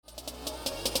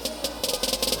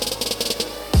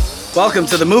Welcome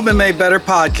to the Movement Made Better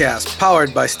podcast,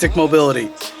 powered by Stick Mobility.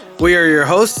 We are your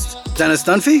hosts, Dennis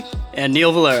Dunphy and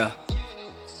Neil Valera.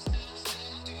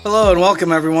 Hello and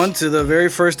welcome everyone to the very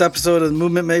first episode of the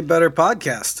Movement Made Better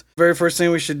podcast. The very first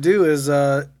thing we should do is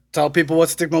tell people what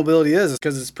Stick Mobility is,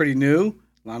 because it's pretty new.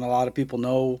 Not a lot of people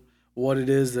know what it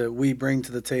is that we bring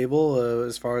to the table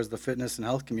as far as the fitness and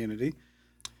health community.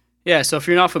 Yeah, so if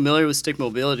you're not familiar with Stick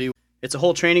Mobility, it's a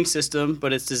whole training system,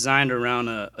 but it's designed around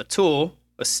a tool,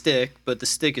 a stick, but the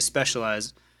stick is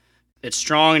specialized. It's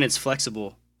strong and it's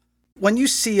flexible. When you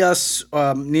see us,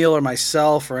 Neil or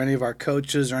myself or any of our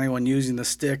coaches or anyone using the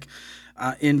stick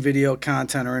in video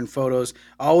content or in photos,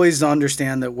 always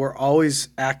understand that we're always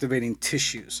activating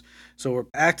tissues. So we're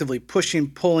actively pushing,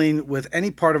 pulling with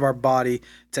any part of our body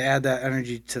to add that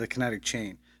energy to the kinetic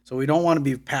chain. So we don't want to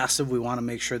be passive. We want to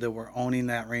make sure that we're owning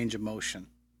that range of motion.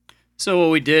 So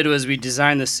what we did was we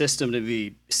designed the system to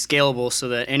be scalable so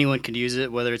that anyone could use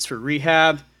it, whether it's for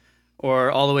rehab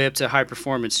or all the way up to high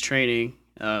performance training.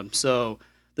 So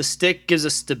the stick gives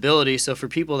us stability. So for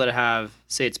people that have,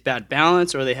 say it's bad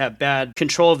balance or they have bad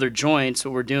control of their joints,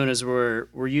 what we're doing is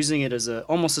we're using it as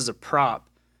almost as a prop.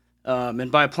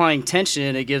 And by applying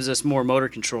tension, it gives us more motor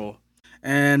control.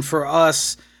 And for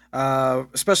us,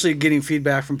 especially getting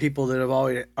feedback from people that have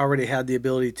already had the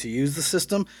ability to use the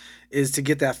system, is to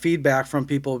get that feedback from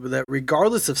people that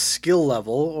regardless of skill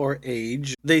level or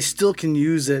age, they still can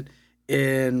use it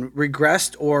in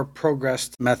regressed or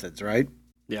progressed methods, right?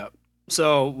 Yeah.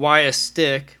 So why a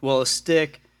stick? Well, a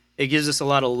stick, it gives us a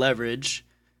lot of leverage.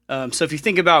 So if you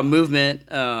think about movement,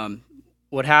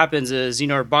 what happens is,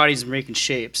 our body's making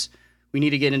shapes. We need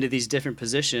to get into these different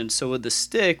positions. So with the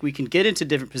stick, we can get into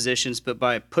different positions, but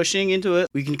by pushing into it,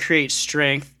 we can create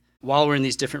strength while we're in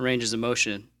these different ranges of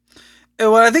motion. And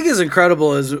what I think is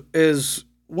incredible is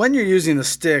when you're using the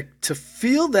stick to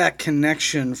feel that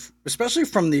connection, especially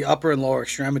from the upper and lower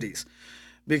extremities.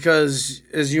 Because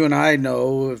as you and I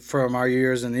know from our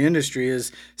years in the industry,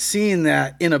 is seeing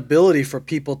that inability for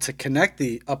people to connect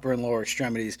the upper and lower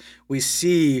extremities. We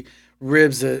see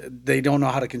ribs that they don't know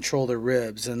how to control their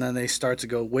ribs, and then they start to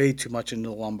go way too much into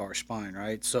the lumbar spine,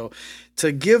 right? So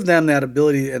to give them that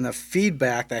ability and the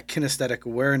feedback, that kinesthetic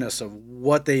awareness of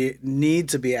what they need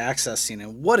to be accessing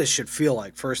and what it should feel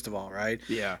like, first of all, right?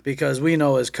 Yeah. Because we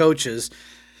know as coaches,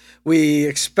 we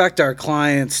expect our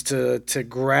clients to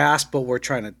grasp what we're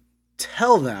trying to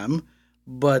tell them,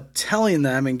 but telling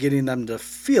them and getting them to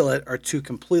feel it are two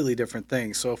completely different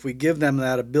things. So if we give them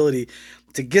that ability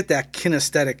to get that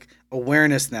kinesthetic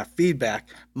awareness and that feedback,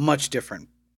 much different.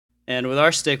 And with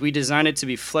our stick, we designed it to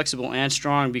be flexible and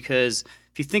strong because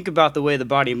if you think about the way the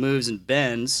body moves and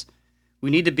bends,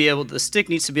 the stick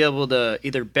needs to be able to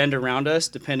either bend around us,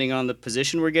 depending on the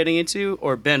position we're getting into,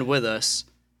 or bend with us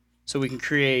so we can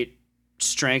create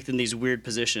strength in these weird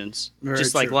positions,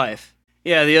 just like life.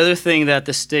 Yeah, the other thing that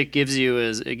the stick gives you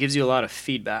is it gives you a lot of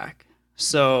feedback.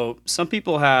 So some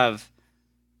people have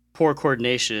poor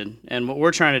coordination, and what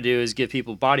we're trying to do is give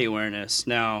people body awareness.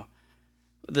 Now,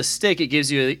 the stick, it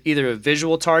gives you either a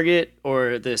visual target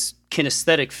or this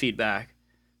kinesthetic feedback.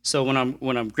 So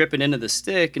when I'm gripping into the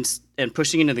stick and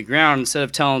pushing into the ground, instead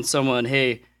of telling someone,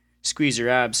 hey, squeeze your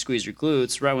abs, squeeze your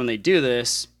glutes, right when they do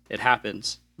this, it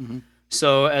happens. Mm-hmm.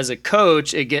 So as a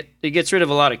coach, it gets rid of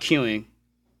a lot of cueing,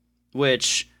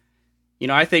 which,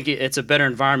 I think it's a better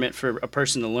environment for a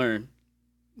person to learn.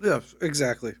 Yeah,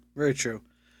 exactly. Very true.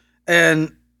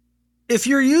 And if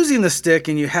you're using the stick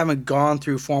and you haven't gone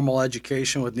through formal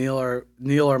education with Neil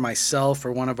or myself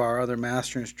or one of our other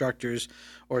master instructors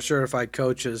or certified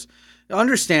coaches,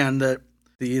 understand that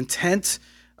the intent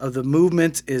of the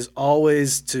movement is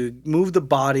always to move the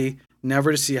body,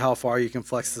 never to see how far you can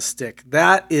flex the stick.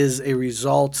 That is a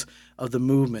result of the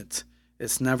movement.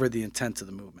 It's never the intent of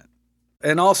the movement.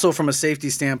 And also from a safety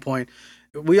standpoint,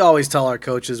 we always tell our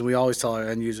coaches, we always tell our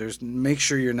end users, make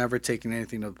sure you're never taking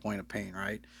anything to the point of pain,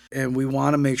 right? And we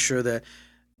want to make sure that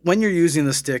when you're using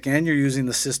the stick and you're using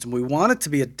the system, we want it to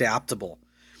be adaptable.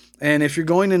 And if you're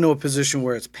going into a position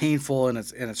where it's painful and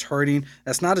it's hurting,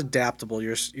 that's not adaptable.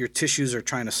 Your tissues are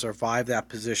trying to survive that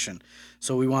position.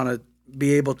 So we want to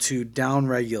be able to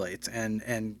down-regulate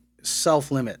and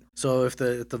self-limit. So if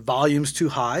the volume's too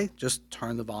high, just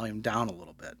turn the volume down a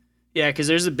little bit. Yeah, because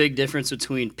there's a big difference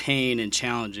between pain and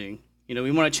challenging. We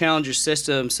want to challenge your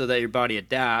system so that your body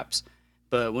adapts.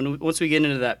 But once we get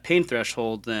into that pain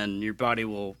threshold, then your body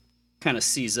will kind of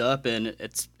seize up, and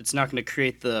it's not going to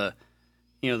create the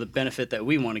benefit that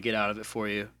we want to get out of it for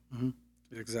you. Mm-hmm.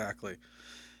 Exactly.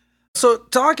 So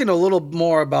talking a little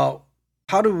more about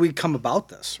how did we come about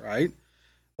this, right?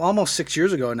 Well, almost 6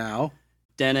 years ago now.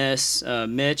 Dennis,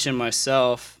 Mitch, and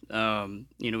myself,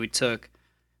 we took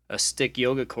a stick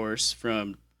yoga course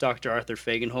from Dr. Arthur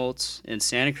Fagenholtz in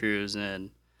Santa Cruz, and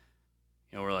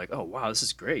we're like, oh wow, this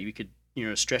is great. We could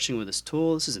stretching with this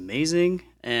tool. This is amazing,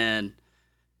 and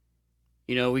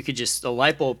we could just, a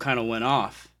light bulb kind of went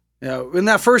off. Yeah, in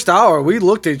that first hour, we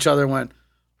looked at each other and went,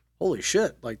 holy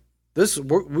shit, like this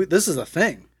is a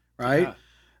thing, right?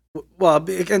 Yeah. Well,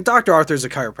 and Dr. Arthur's a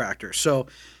chiropractor, so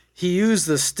he used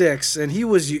the sticks, and he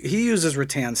uses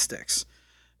rattan sticks.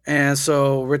 And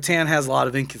so rattan has a lot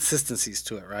of inconsistencies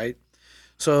to it, right?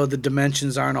 So the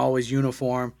dimensions aren't always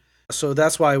uniform. So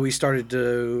that's why we started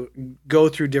to go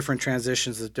through different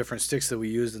transitions of different sticks that we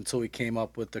used until we came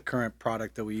up with the current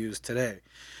product that we use today.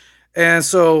 And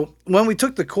so when we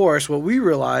took the course, what we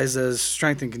realized as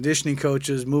strength and conditioning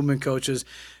coaches, movement coaches,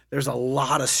 there's a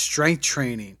lot of strength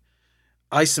training,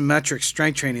 isometric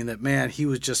strength training that, man, he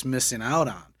was just missing out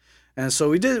on. And so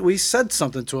we said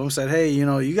something to him, said, hey,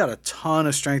 you got a ton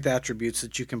of strength attributes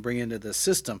that you can bring into this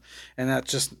system. And that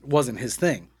just wasn't his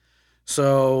thing.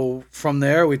 So from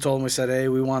there, we told him, we said, hey,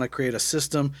 we want to create a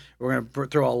system. We're going to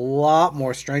throw a lot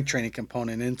more strength training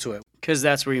component into it. Because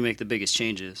that's where you make the biggest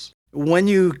changes. When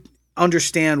you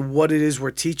understand what it is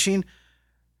we're teaching,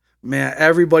 man,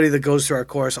 everybody that goes through our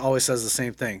course always says the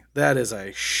same thing. That is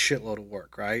a shitload of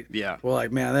work, right? Yeah. We're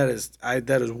like, man,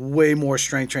 that is way more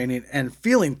strength training and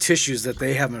feeling tissues that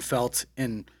they haven't felt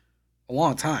in a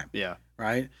long time. Yeah.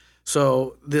 Right?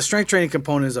 So the strength training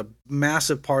component is a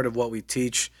massive part of what we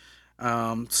teach.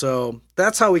 So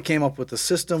that's how we came up with the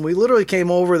system. We literally came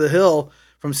over the hill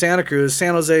from Santa Cruz.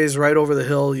 San Jose is right over the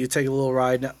hill. You take a little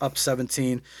ride up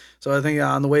 17. So I think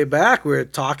on the way back, we were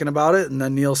talking about it, and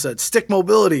then Neil said, stick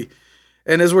mobility.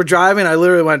 And as we're driving, I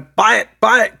literally went, buy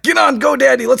it, get on, go,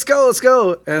 daddy, let's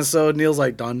go. And so Neil's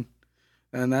like, done.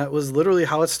 And that was literally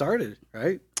how it started,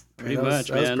 right? Pretty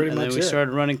much, man. Pretty and much then we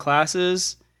started running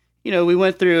classes. We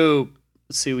went through,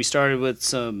 we started with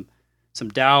some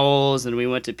dowels, and we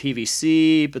went to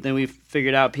PVC, but then we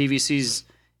figured out PVC's,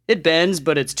 it bends,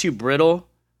 but it's too brittle.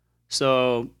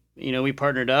 So, we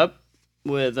partnered up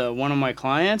with one of my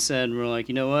clients, and we're like,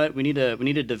 you know what, we need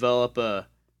to develop a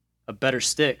better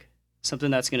stick,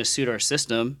 something that's going to suit our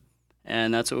system,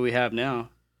 and that's what we have now.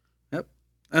 Yep.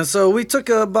 And so we took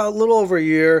about a little over a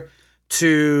year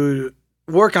to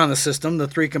work on the system, the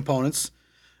three components.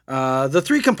 The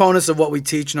three components of what we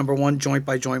teach: number one, joint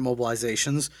by joint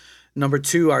mobilizations; number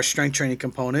two, our strength training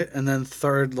component; and then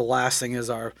third, the last thing is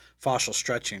our fascial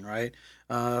stretching, right?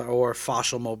 Or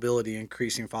fascial mobility,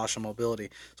 increasing fascial mobility.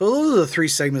 So those are the three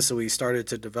segments that we started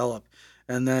to develop.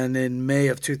 And then in May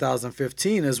of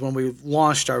 2015 is when we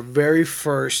launched our very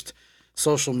first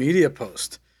social media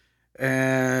post.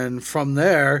 And from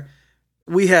there,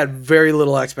 we had very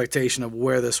little expectation of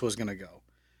where this was going to go.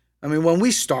 I mean, when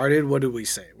we started, what did we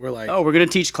say? We're like, we're going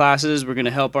to teach classes. We're going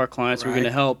to help our clients. Right. We're going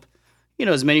to help,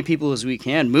 as many people as we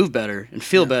can move better and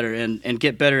feel better and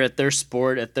get better at their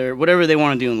sport, at their whatever they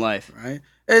want to do in life. Right.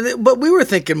 But we were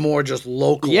thinking more just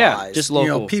localized. Yeah, just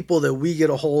local. People that we get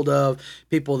a hold of,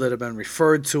 people that have been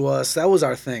referred to us. That was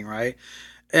our thing, right?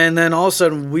 And then all of a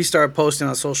sudden we started posting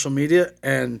on social media,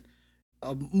 and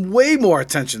way more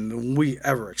attention than we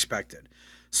ever expected.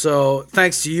 So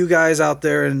thanks to you guys out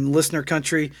there in listener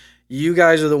country, you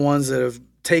guys are the ones that have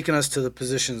taken us to the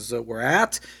positions that we're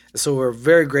at. So we're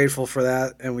very grateful for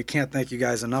that, and we can't thank you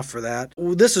guys enough for that.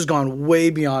 This has gone way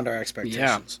beyond our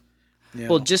expectations. Yeah.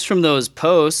 Well, just from those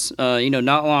posts,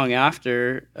 not long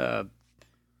after,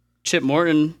 Chip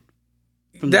Morton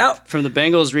from the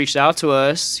Bengals reached out to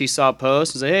us. He saw a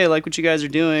post and said, hey, I like what you guys are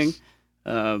doing.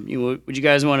 Would you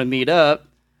guys want to meet up?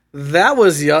 That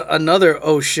was another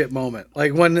oh shit moment.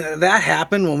 Like when that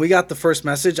happened, when we got the first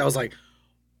message, I was like,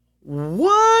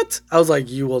 what? I was like,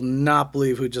 you will not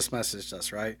believe who just messaged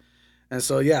us, right? And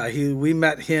so, we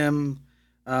met him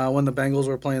when the Bengals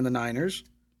were playing the Niners.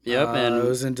 Yep, and it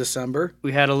was in December.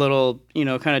 We had a little,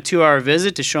 kind of 2-hour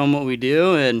visit to show him what we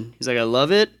do, and he's like, I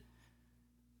love it.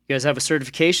 You guys have a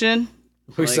certification?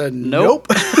 We said, nope.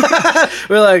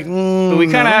 We're like, but we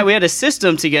we had a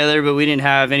system together, but we didn't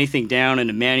have anything down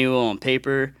in a manual on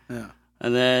paper. Yeah.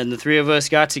 And then the three of us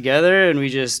got together, and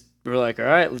we were like, all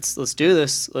right, let's do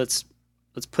this. Let's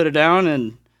put it down.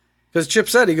 And because Chip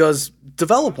said, he goes,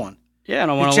 develop one. Yeah, and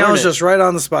I want to learn it. He challenged us right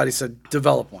on the spot. He said,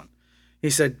 develop one.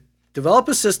 He said, develop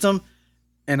a system,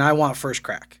 and I want first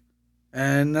crack.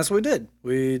 And that's what we did.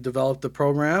 We developed the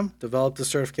program, developed the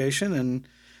certification, and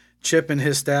Chip and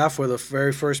his staff were the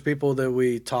very first people that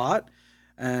we taught.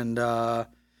 And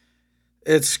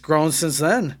it's grown since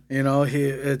then.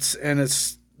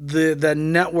 It's the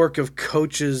network of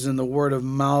coaches and the word of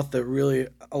mouth that really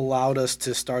allowed us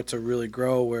to start to really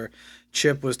grow, where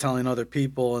Chip was telling other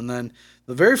people. And then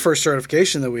the very first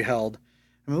certification that we held,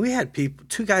 I mean, we had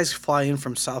two guys fly in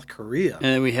from South Korea. And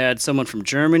then we had someone from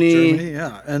Germany.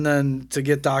 Yeah. And then to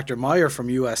get Dr. Meyer from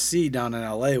USC down in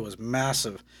LA was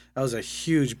massive. That was a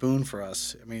huge boon for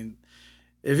us. I mean,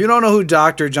 if you don't know who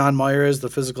Dr. John Meyer is, the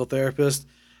physical therapist,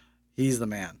 he's the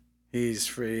man. He's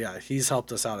free. Yeah, he's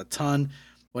helped us out a ton.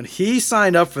 When he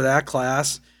signed up for that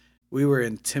class, we were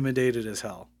intimidated as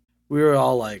hell. We were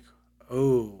all like,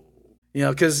 oh,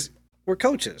 because we're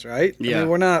coaches, right? Yeah. I mean,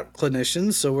 we're not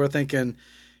clinicians, so we're thinking,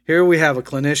 here we have a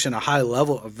clinician,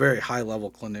 a very high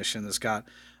level clinician that's got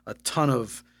a ton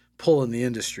of pull in the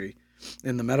industry,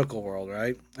 in the medical world,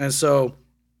 right? And so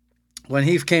when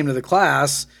he came to the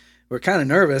class, we're kind of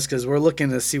nervous because we're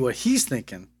looking to see what he's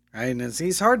thinking, right? And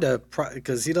he's hard to,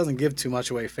 because he doesn't give too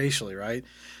much away facially, right?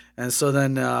 And so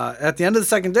then at the end of the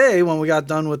second day, when we got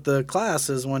done with the class,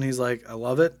 is when he's like, I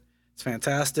love it. It's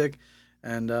fantastic.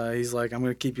 And he's like, I'm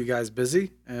going to keep you guys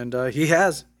busy. And he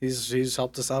has. He's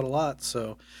helped us out a lot.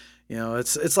 So,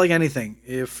 it's like anything.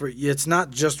 If it's not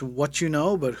just what you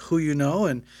know, but who you know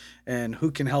and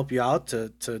who can help you out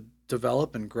to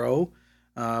develop and grow,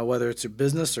 whether it's your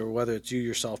business or whether it's you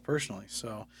yourself personally.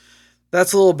 So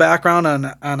that's a little background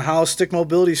on how Stick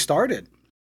Mobility started.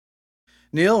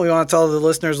 Neil, we want to tell the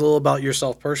listeners a little about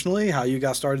yourself personally, how you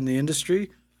got started in the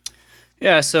industry.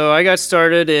 Yeah, so I got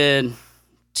started in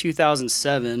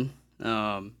 2007.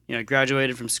 I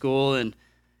graduated from school in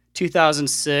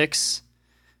 2006,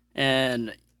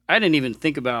 and I didn't even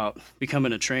think about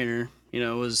becoming a trainer.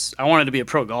 I wanted to be a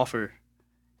pro golfer.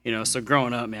 So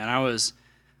growing up, man, I was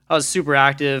super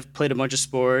active, played a bunch of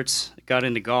sports, got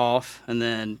into golf, and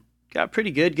then got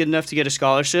pretty good enough to get a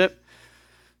scholarship.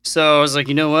 So I was like,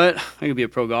 you know what? I'm going to be a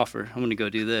pro golfer. I'm going to go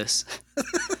do this.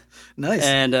 Nice.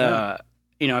 And, I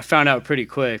found out pretty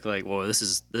quick, like, whoa, this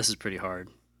is pretty hard.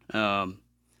 But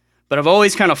I've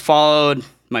always kind of followed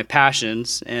my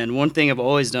passions. And one thing I've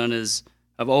always done is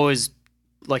I've always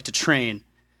liked to train.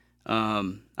 I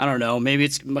don't know, maybe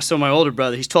so my older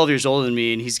brother, he's 12 years older than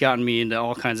me, and he's gotten me into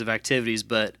all kinds of activities,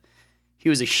 but he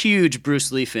was a huge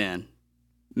Bruce Lee fan,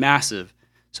 massive.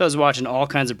 So I was watching all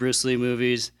kinds of Bruce Lee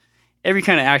movies, every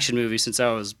kind of action movie since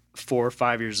I was 4 or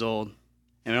 5 years old.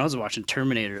 And I was watching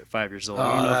Terminator at 5 years old.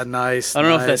 Nice. I don't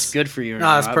know if that's good for you or no,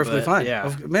 not. No, it's perfectly fine.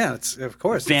 Yeah. Man, of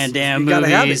course. Van Damme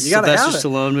movies, Sylvester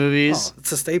Stallone movies. Oh,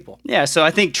 it's a staple. Yeah, so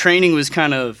I think training was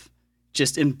kind of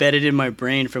just embedded in my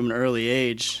brain from an early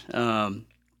age. And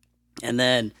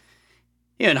then,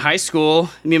 in high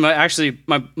school,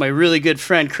 my really good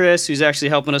friend Chris, who's actually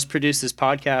helping us produce this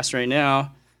podcast right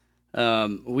now,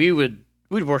 we'd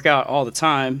work out all the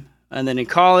time. And then in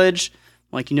college,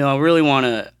 I really want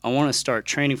to start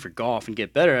training for golf and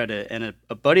get better at it. And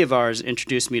a buddy of ours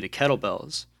introduced me to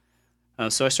kettlebells.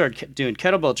 So I started doing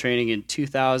kettlebell training in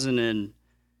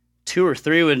 2002 or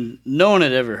 3 when no one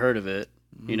had ever heard of it,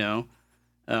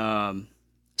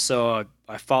 So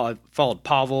I followed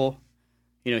Pavel.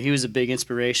 He was a big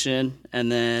inspiration.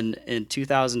 And then in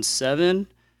 2007,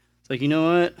 it's like, you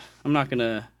know what? I'm not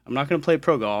gonna play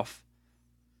pro golf.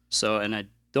 So, and I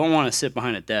don't want to sit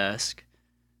behind a desk.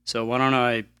 So why don't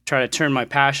I try to turn my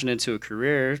passion into a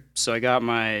career? So I got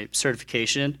my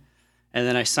certification, and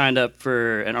then I signed up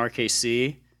for an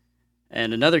RKC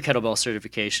and another kettlebell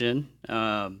certification,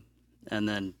 and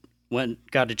then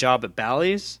got a job at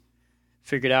Bally's,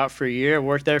 figured out for a year,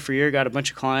 worked there for a year, got a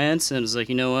bunch of clients, and was like,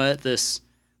 you know what, this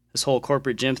whole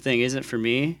corporate gym thing isn't for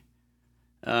me.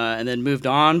 And then moved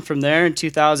on from there. In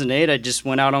 2008, I just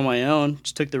went out on my own,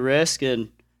 just took the risk, and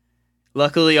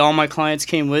luckily all my clients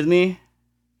came with me.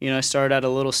 I started at a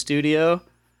little studio,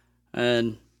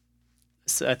 and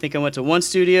so I think I went to one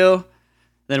studio,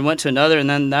 then went to another, and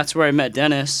then that's where I met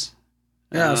Dennis.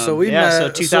 Yeah, so we met. So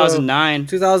 2009.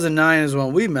 2009 is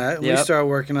when we met. Yep. We started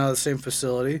working out of the same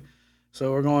facility.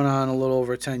 So we're going on a little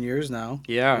over 10 years now.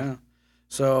 Yeah.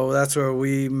 So that's where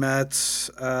we met.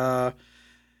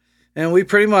 And we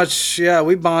pretty much,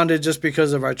 we bonded just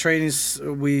because of our trainings.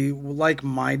 We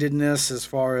like-mindedness as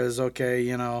far as,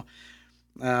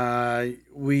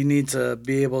 we need to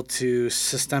be able to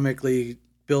systemically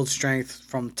build strength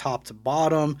from top to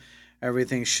bottom.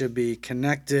 Everything should be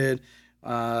connected. We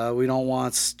don't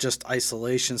want just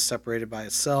isolation separated by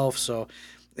itself. So,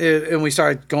 and we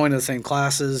started going to the same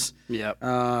classes. Yep.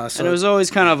 So and it was always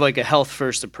kind of like a health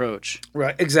first approach.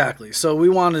 Right. Exactly. So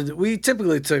we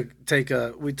typically took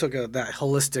that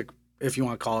holistic, if you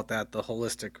want to call it that, the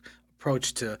holistic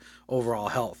approach to overall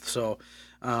health. So,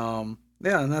 and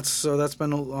that's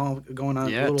been going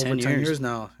on a little over 10 years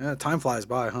now. Yeah, time flies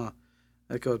by, huh?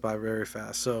 It goes by very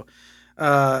fast. So,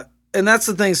 and that's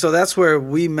the thing. So that's where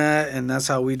we met, and that's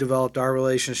how we developed our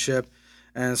relationship.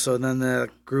 And so then that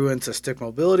grew into Stick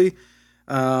Mobility.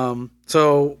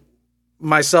 So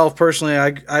myself personally,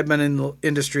 I've been in the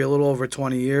industry a little over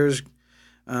 20 years.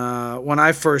 When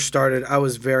I first started, I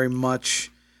was very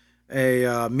much a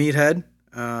meathead.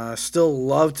 Still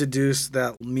love to do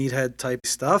that meathead type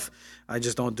stuff. I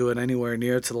just don't do it anywhere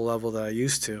near to the level that I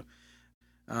used to.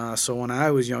 So when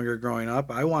I was younger growing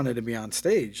up, I wanted to be on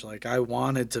stage. Like I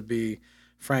wanted to be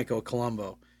Franco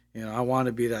Columbu. You know, I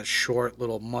wanted to be that short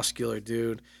little muscular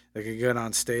dude that could get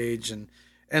on stage and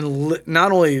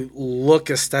not only look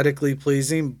aesthetically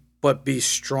pleasing, but be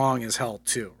strong as hell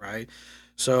too, right?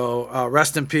 So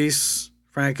rest in peace,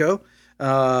 Franco.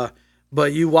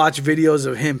 But you watch videos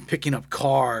of him picking up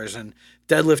cars and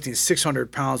deadlifting 600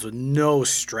 pounds with no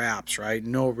straps, right?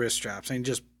 No wrist straps, and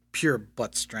just pure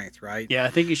butt strength, right? Yeah, I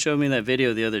think you showed me that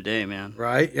video the other day, man.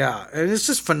 Right? Yeah. And it's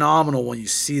just phenomenal when you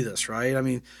see this, right? I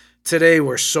mean, today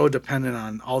we're so dependent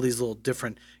on all these little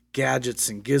different gadgets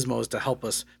and gizmos to help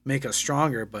us make us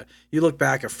stronger. But you look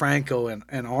back at Franco and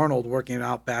Arnold working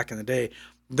out back in the day,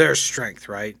 their strength,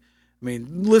 right? I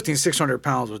mean, lifting 600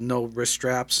 pounds with no wrist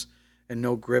straps and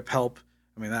no grip help.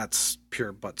 I mean, that's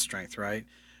pure butt strength, right?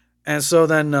 And so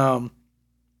then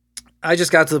I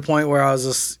just got to the point where I was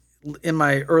just in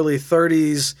my early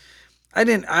 30s. I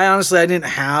didn't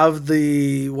have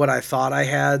what I thought I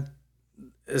had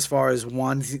as far as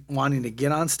wanting to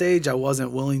get on stage. I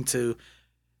wasn't willing to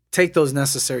take those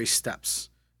necessary steps.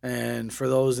 And for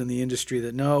those in the industry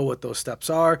that know what those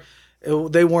steps are,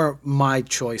 they weren't my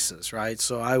choices, right?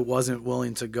 So I wasn't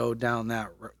willing to go down that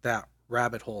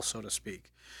rabbit hole, so to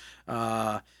speak.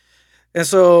 And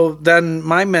so then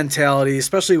my mentality,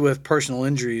 especially with personal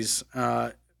injuries,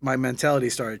 my mentality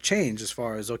started to change as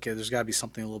far as, okay, there's got to be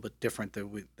something a little bit different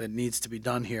that needs to be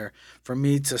done here for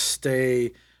me to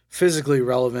stay physically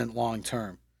relevant long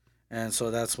term. And so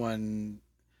that's when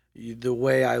the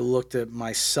way I looked at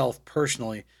myself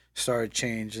personally started to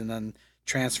change, and then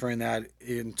transferring that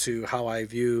into how I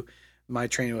view my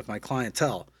training with my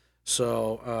clientele.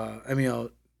 So,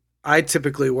 I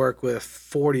typically work with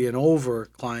 40 and over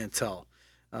clientele.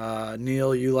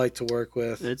 Neil, you like to work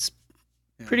with? It's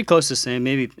pretty close to the same,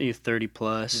 maybe 30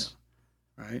 plus.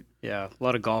 Yeah. Right? Yeah, a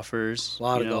lot of golfers. A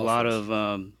lot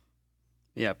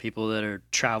of people that are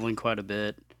traveling quite a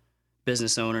bit,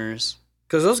 business owners.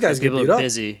 Because those guys get people beat are up.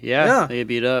 Busy. Yeah, they get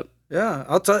beat up. Yeah,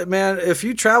 I'll tell you, man, if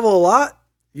you travel a lot,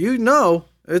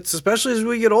 it's especially as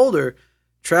we get older,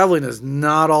 traveling is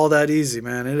not all that easy,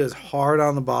 man. It is hard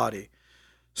on the body.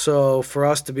 So for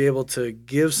us to be able to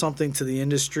give something to the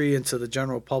industry and to the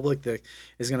general public that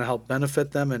is going to help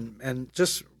benefit them and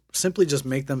just simply just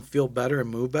make them feel better and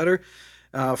move better,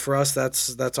 for us,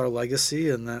 that's our legacy,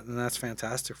 and that's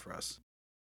fantastic for us.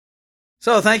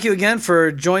 So thank you again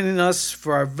for joining us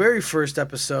for our very first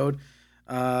episode.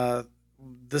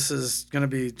 This is going to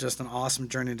be just an awesome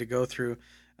journey to go through.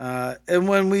 And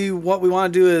what we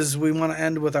want to do is we want to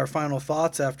end with our final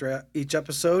thoughts after each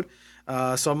episode.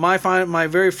 So my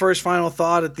very first final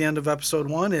thought at the end of episode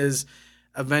 1 is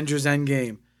Avengers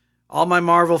Endgame. All my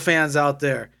Marvel fans out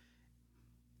there,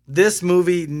 this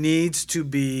movie needs to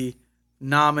be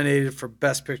nominated for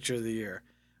Best Picture of the Year.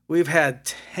 We've had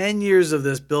 10 years of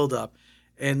this buildup,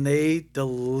 and they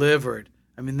delivered.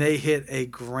 I mean, they hit a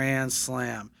grand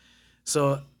slam.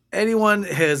 So anyone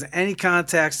has any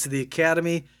contacts to the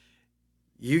Academy,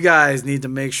 you guys need to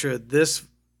make sure this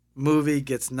movie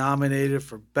gets nominated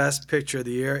for Best Picture of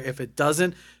the Year. If it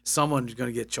doesn't, someone's going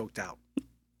to get choked out.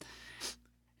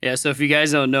 Yeah, so if you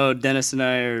guys don't know, Dennis and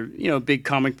I are, big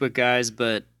comic book guys,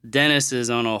 but Dennis is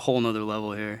on a whole nother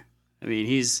level here. I mean,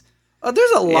 he's...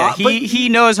 there's a lot. Yeah, he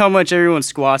knows how much everyone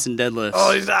squats and deadlifts.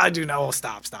 Oh, I do know. Oh,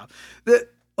 stop.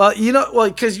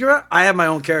 Because I have my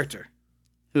own character.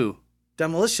 Who?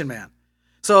 Demolition Man.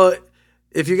 So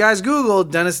if you guys Google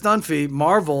Dennis Dunphy,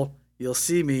 Marvel, you'll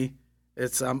see me.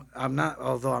 It's I'm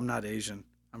not Asian.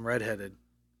 I'm redheaded.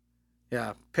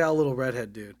 Yeah, pale little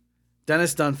redhead dude.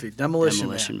 Dennis Dunphy,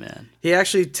 Demolition Man. He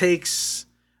actually takes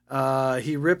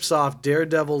he rips off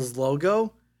Daredevil's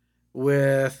logo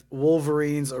with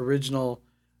Wolverine's original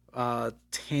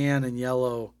tan and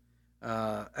yellow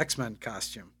X-Men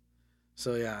costume.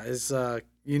 So yeah, it's a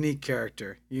unique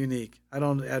character. Unique. I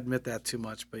don't admit that too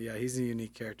much, but yeah, he's a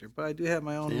unique character. But I do have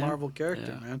my own Marvel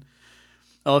character, man.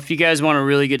 Oh, if you guys want a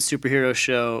really good superhero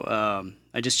show,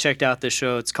 I just checked out this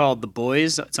show. It's called The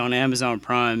Boys. It's on Amazon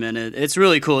Prime, and it's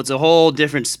really cool. It's a whole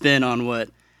different spin on what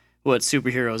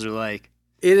superheroes are like.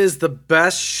 It is the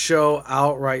best show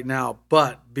out right now,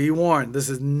 but be warned, this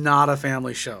is not a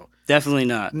family show. Definitely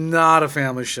not. Not a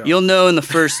family show. You'll know in the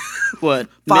first, 5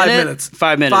 minutes.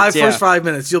 5 minutes, First 5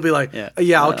 minutes, you'll be like,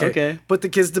 okay. Okay. Put the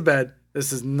kids to bed.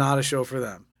 This is not a show for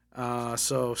them.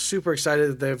 So super excited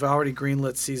that they've already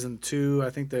greenlit season 2. I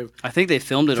think they've I think they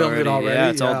filmed it already. Yeah,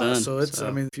 it's all done. So it's,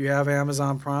 I mean, if you have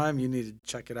Amazon Prime, you need to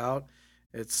check it out.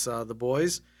 It's The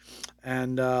Boys.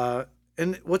 And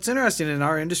what's interesting in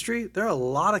our industry, there are a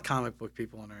lot of comic book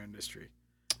people in our industry.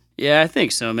 Yeah, I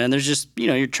think so, man. There's just,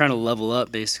 you're trying to level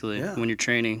up basically when you're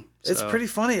training. So. It's pretty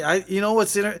funny.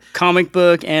 What's comic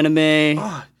book, anime,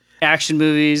 action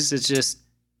movies. It's just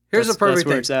here's a perfect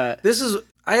where thing. It's at.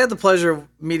 I had the pleasure of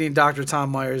meeting Dr.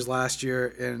 Tom Myers last year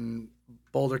in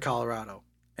Boulder, Colorado,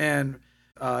 and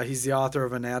he's the author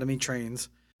of Anatomy Trains.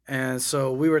 And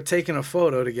so we were taking a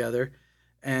photo together,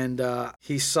 and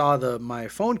he saw my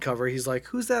phone cover. He's like,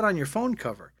 "Who's that on your phone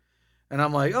cover?" And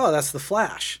I'm like, "Oh, that's the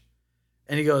Flash."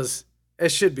 And he goes, "It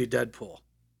should be Deadpool."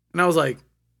 And I was like,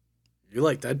 "You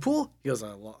like Deadpool?" He goes,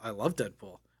 I love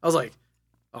Deadpool." I was like,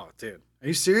 "Oh, dude, are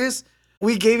you serious?"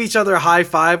 We gave each other a high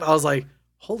five. I was like,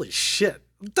 "Holy shit.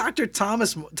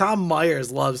 Tom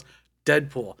Myers loves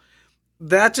Deadpool."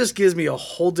 That just gives me a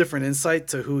whole different insight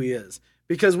to who he is,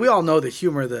 because we all know the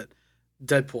humor that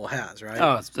Deadpool has, right?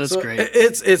 Oh, that's great.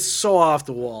 It's so off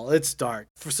the wall. It's dark.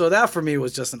 So that for me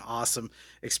was just an awesome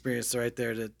experience right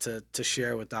there to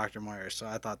share with Dr. Myers. So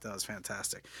I thought that was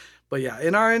fantastic. But yeah,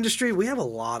 in our industry, we have a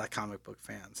lot of comic book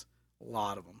fans, a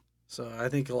lot of them. So I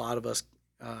think a lot of us,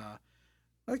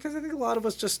 because I think a lot of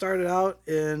us just started out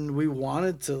and we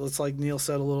wanted to. It's like Neil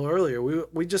said a little earlier.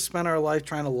 We just spent our life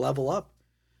trying to level up,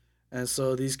 and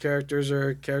so these characters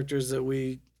are characters that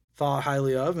we thought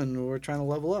highly of, and we're trying to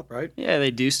level up, right? Yeah, they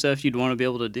do stuff you'd want to be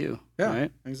able to do. Yeah,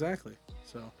 right? Exactly.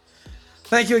 So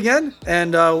thank you again,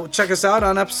 and check us out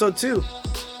on episode 2.